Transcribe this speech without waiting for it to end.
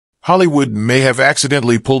Hollywood may have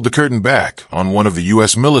accidentally pulled the curtain back on one of the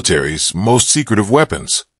U.S. military's most secretive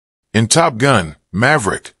weapons. In Top Gun: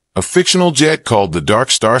 Maverick, a fictional jet called the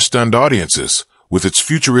Darkstar stunned audiences with its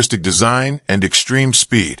futuristic design and extreme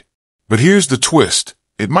speed. But here's the twist.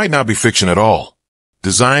 It might not be fiction at all.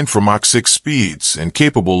 Designed for Mach 6 speeds and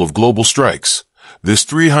capable of global strikes, this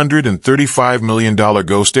 $335 million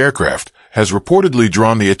ghost aircraft has reportedly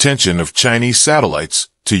drawn the attention of Chinese satellites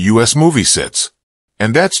to U.S. movie sets.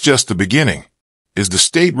 And that's just the beginning. Is the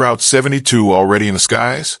State Route 72 already in the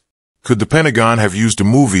skies? Could the Pentagon have used a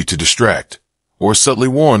movie to distract, or subtly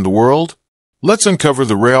warn the world? Let's uncover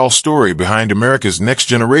the real story behind America's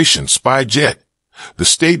next-generation spy jet, the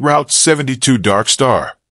State Route 72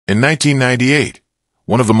 Darkstar. In 1998,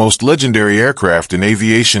 one of the most legendary aircraft in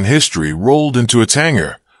aviation history rolled into its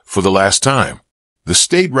hangar for the last time. The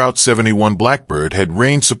State Route 71 Blackbird had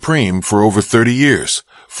reigned supreme for over 30 years,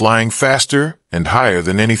 flying faster and higher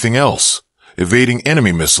than anything else, evading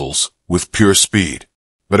enemy missiles with pure speed.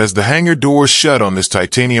 But as the hangar doors shut on this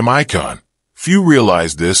titanium icon, few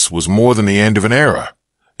realized this was more than the end of an era.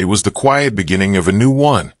 It was the quiet beginning of a new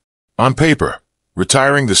one. On paper,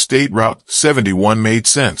 retiring the State Route 71 made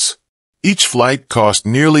sense. Each flight cost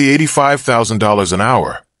nearly $85,000 an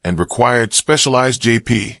hour and required specialized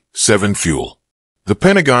JP-7 fuel. The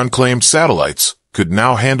Pentagon claimed satellites could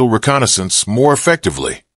now handle reconnaissance more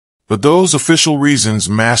effectively. But those official reasons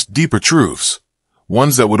masked deeper truths,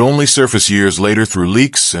 ones that would only surface years later through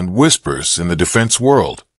leaks and whispers in the defense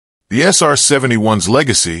world. The SR-71's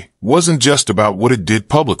legacy wasn't just about what it did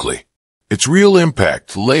publicly. Its real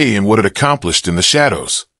impact lay in what it accomplished in the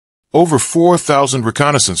shadows. Over 4,000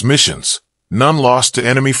 reconnaissance missions, none lost to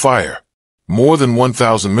enemy fire. More than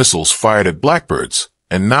 1,000 missiles fired at Blackbirds,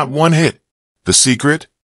 and not one hit. The secret?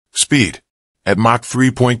 Speed. At Mach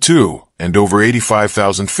 3.2 and over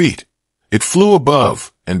 85,000 feet, it flew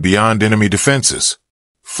above and beyond enemy defenses.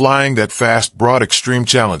 Flying that fast brought extreme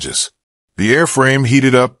challenges. The airframe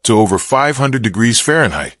heated up to over 500 degrees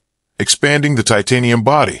Fahrenheit, expanding the titanium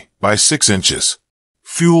body by 6 inches.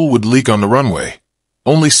 Fuel would leak on the runway,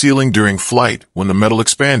 only sealing during flight when the metal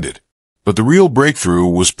expanded. But the real breakthrough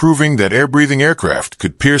was proving that air-breathing aircraft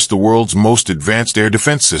could pierce the world's most advanced air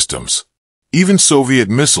defense systems. Even Soviet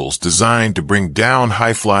missiles designed to bring down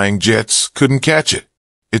high-flying jets couldn't catch it.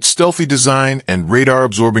 Its stealthy design and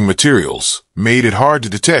radar-absorbing materials made it hard to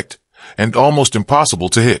detect and almost impossible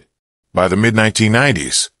to hit. By the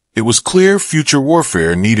mid-1990s, it was clear future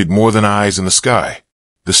warfare needed more than eyes in the sky.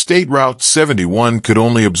 The State Route 71 could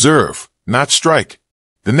only observe, not strike.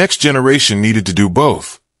 The next generation needed to do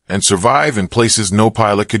both and survive in places no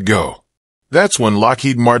pilot could go. That's when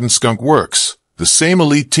Lockheed Martin's Skunk Works, the same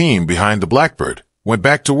elite team behind the Blackbird, went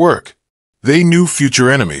back to work. They knew future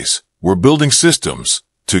enemies were building systems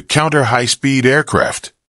to counter high-speed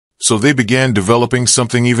aircraft. So they began developing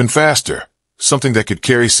something even faster, something that could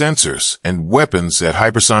carry sensors and weapons at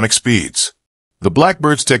hypersonic speeds. The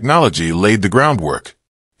Blackbird's technology laid the groundwork.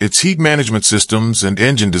 Its heat management systems and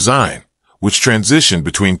engine design, which transitioned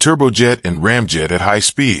between turbojet and ramjet at high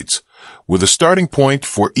speeds, were the starting point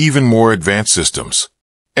for even more advanced systems.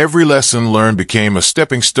 Every lesson learned became a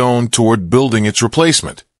stepping stone toward building its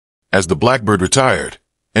replacement. As the Blackbird retired,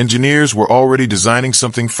 engineers were already designing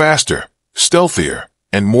something faster, stealthier,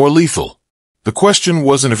 and more lethal. The question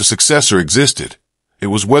wasn't if a successor existed. It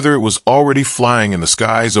was whether it was already flying in the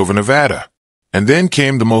skies over Nevada. And then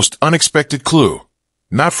came the most unexpected clue.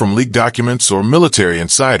 Not from leaked documents or military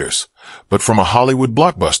insiders, but from a Hollywood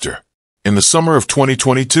blockbuster. In the summer of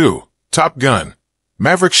 2022, Top Gun: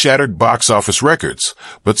 Maverick shattered box office records,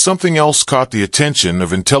 but something else caught the attention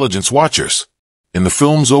of intelligence watchers. In the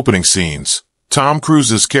film's opening scenes, Tom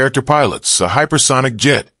Cruise's character pilots a hypersonic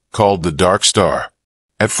jet called the Darkstar.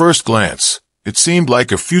 At first glance, it seemed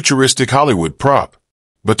like a futuristic Hollywood prop,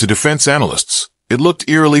 but to defense analysts, it looked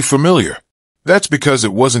eerily familiar. That's because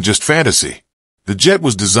it wasn't just fantasy. The jet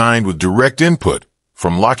was designed with direct input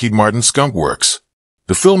from Lockheed Martin's Skunk Works.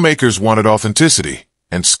 The filmmakers wanted authenticity,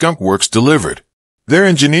 and Skunk Works delivered. Their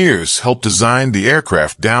engineers helped design the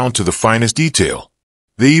aircraft down to the finest detail.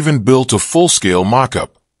 They even built a full-scale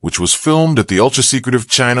mock-up, which was filmed at the ultra-secretive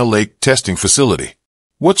China Lake testing facility.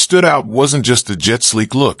 What stood out wasn't just the jet's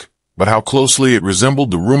sleek look, but how closely it resembled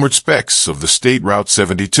the rumored specs of the State Route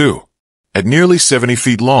 72. At nearly 70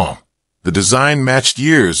 feet long, the design matched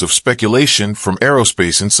years of speculation from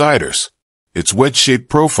aerospace insiders. Its wedge-shaped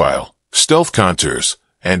profile, stealth contours,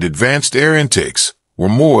 and advanced air intakes were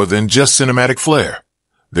more than just cinematic flair.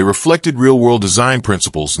 They reflected real-world design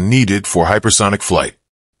principles needed for hypersonic flight.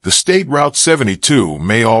 The State Route 72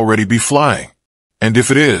 may already be flying. And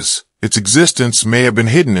if it is, its existence may have been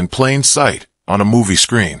hidden in plain sight on a movie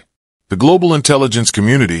screen. The global intelligence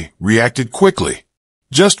community reacted quickly.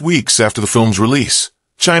 Just weeks after the film's release,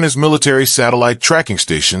 China's military satellite tracking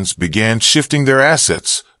stations began shifting their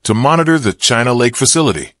assets to monitor the China Lake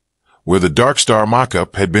facility, where the Darkstar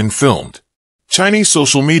mock-up had been filmed. Chinese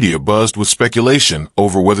social media buzzed with speculation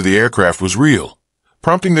over whether the aircraft was real,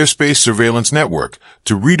 prompting their space surveillance network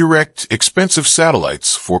to redirect expensive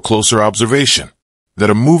satellites for closer observation. That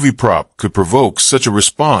a movie prop could provoke such a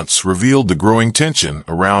response revealed the growing tension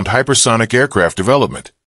around hypersonic aircraft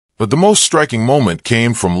development. But the most striking moment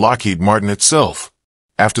came from Lockheed Martin itself.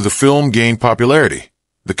 After the film gained popularity,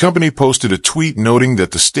 the company posted a tweet noting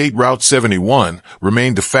that the State Route 71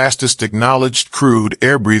 remained the fastest acknowledged crewed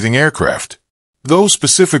air-breathing aircraft. Those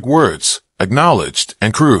specific words, acknowledged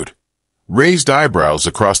and crewed, raised eyebrows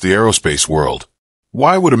across the aerospace world.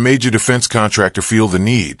 Why would a major defense contractor feel the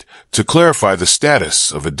need to clarify the status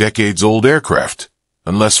of a decades-old aircraft,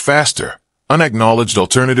 unless faster, unacknowledged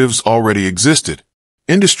alternatives already existed?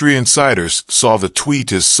 Industry insiders saw the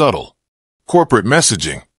tweet as subtle. Corporate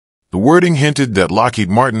messaging. The wording hinted that Lockheed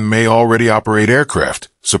Martin may already operate aircraft,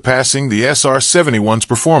 surpassing the SR-71's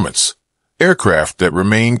performance, aircraft that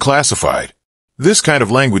remain classified. This kind of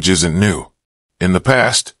language isn't new. In the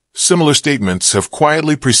past, similar statements have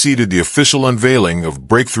quietly preceded the official unveiling of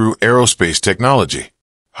breakthrough aerospace technology.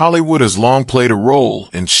 Hollywood has long played a role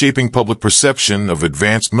in shaping public perception of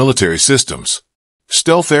advanced military systems.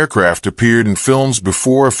 Stealth aircraft appeared in films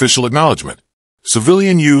before official acknowledgement.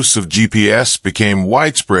 Civilian use of GPS became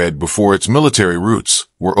widespread before its military roots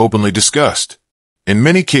were openly discussed. In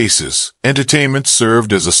many cases, entertainment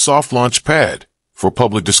served as a soft launch pad for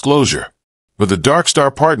public disclosure. But the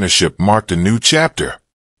Darkstar partnership marked a new chapter.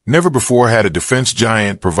 Never before had a defense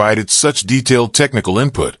giant provided such detailed technical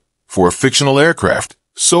input for a fictional aircraft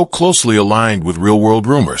so closely aligned with real-world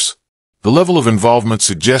rumors. The level of involvement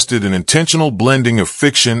suggested an intentional blending of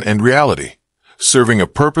fiction and reality, serving a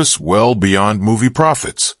purpose well beyond movie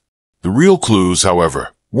profits. The real clues, however,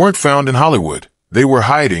 weren't found in Hollywood. They were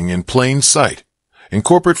hiding in plain sight, in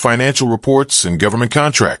corporate financial reports and government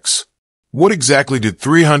contracts. What exactly did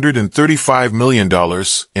 $335 million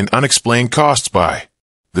in unexplained costs buy?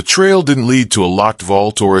 The trail didn't lead to a locked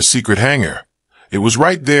vault or a secret hangar. It was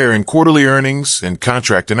right there in quarterly earnings and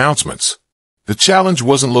contract announcements. The challenge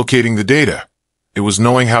wasn't locating the data. It was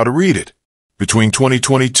knowing how to read it. Between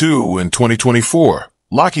 2022 and 2024,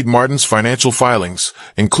 Lockheed Martin's financial filings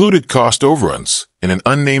included cost overruns in an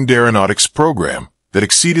unnamed aeronautics program that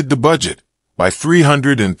exceeded the budget by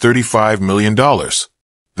 $335 million.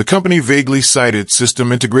 The company vaguely cited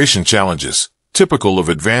system integration challenges, typical of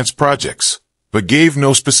advanced projects, but gave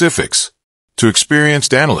no specifics. To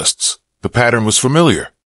experienced analysts, the pattern was familiar.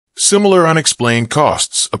 Similar unexplained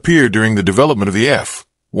costs appeared during the development of the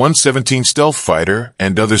F-117 stealth fighter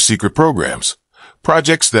and other secret programs,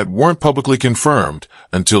 projects that weren't publicly confirmed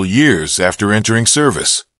until years after entering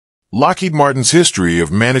service. Lockheed Martin's history of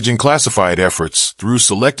managing classified efforts through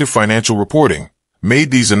selective financial reporting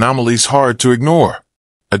made these anomalies hard to ignore.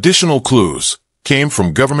 Additional clues came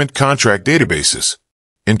from government contract databases.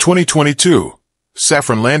 In 2022,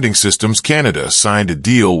 Safran Landing Systems Canada signed a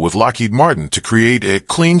deal with Lockheed Martin to create a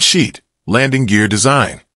clean sheet landing gear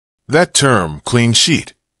design. That term, clean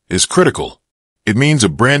sheet, is critical. It means a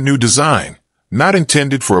brand new design, not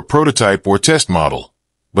intended for a prototype or test model,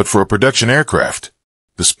 but for a production aircraft.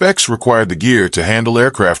 The specs required the gear to handle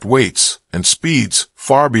aircraft weights and speeds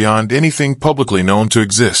far beyond anything publicly known to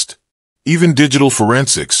exist. Even digital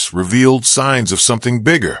forensics revealed signs of something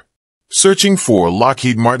bigger. Searching for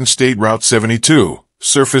Lockheed Martin State Route 72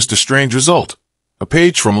 surfaced a strange result. A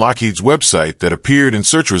page from Lockheed's website that appeared in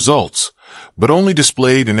search results, but only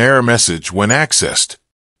displayed an error message when accessed.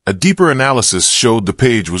 A deeper analysis showed the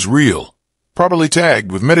page was real, properly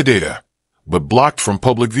tagged with metadata, but blocked from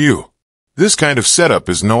public view. This kind of setup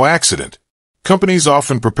is no accident. Companies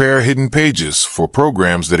often prepare hidden pages for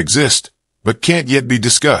programs that exist, but can't yet be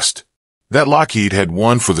discussed. That Lockheed had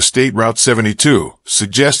one for the State Route 72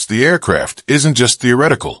 suggests the aircraft isn't just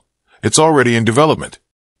theoretical. It's already in development.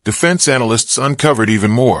 Defense analysts uncovered even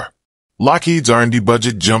more. Lockheed's R&D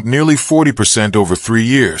budget jumped nearly 40% over 3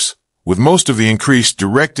 years, with most of the increase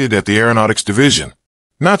directed at the aeronautics division.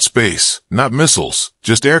 Not space, not missiles,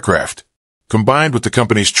 just aircraft. Combined with the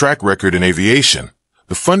company's track record in aviation,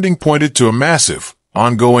 the funding pointed to a massive,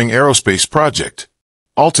 ongoing aerospace project.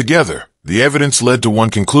 Altogether, the evidence led to one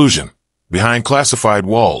conclusion. Behind classified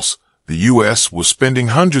walls, the U.S. was spending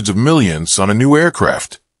hundreds of millions on a new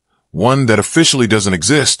aircraft. One that officially doesn't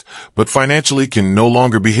exist, but financially can no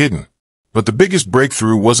longer be hidden. But the biggest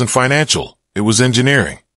breakthrough wasn't financial, it was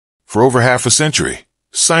engineering. For over half a century,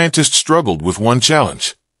 scientists struggled with one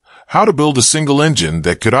challenge. How to build a single engine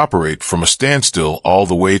that could operate from a standstill all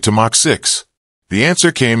the way to Mach 6? The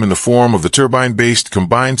answer came in the form of the turbine-based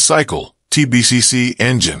combined cycle (TBCC)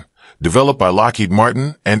 engine, developed by Lockheed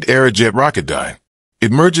Martin and Aerojet Rocketdyne.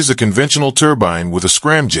 It merges a conventional turbine with a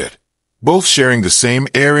scramjet, both sharing the same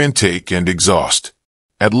air intake and exhaust.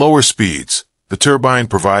 At lower speeds, the turbine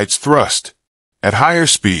provides thrust. At higher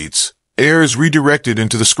speeds, air is redirected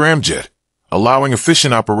into the scramjet, allowing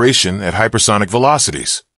efficient operation at hypersonic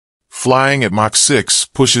velocities. Flying at Mach 6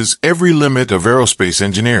 pushes every limit of aerospace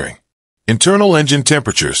engineering. Internal engine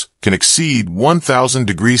temperatures can exceed 1,000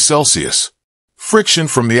 degrees Celsius. Friction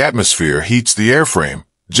from the atmosphere heats the airframe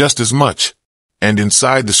just as much. And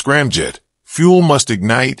inside the scramjet, fuel must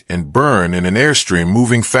ignite and burn in an airstream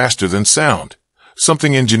moving faster than sound,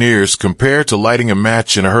 something engineers compare to lighting a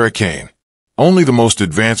match in a hurricane. Only the most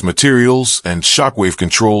advanced materials and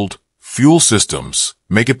shockwave-controlled fuel systems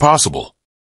make it possible.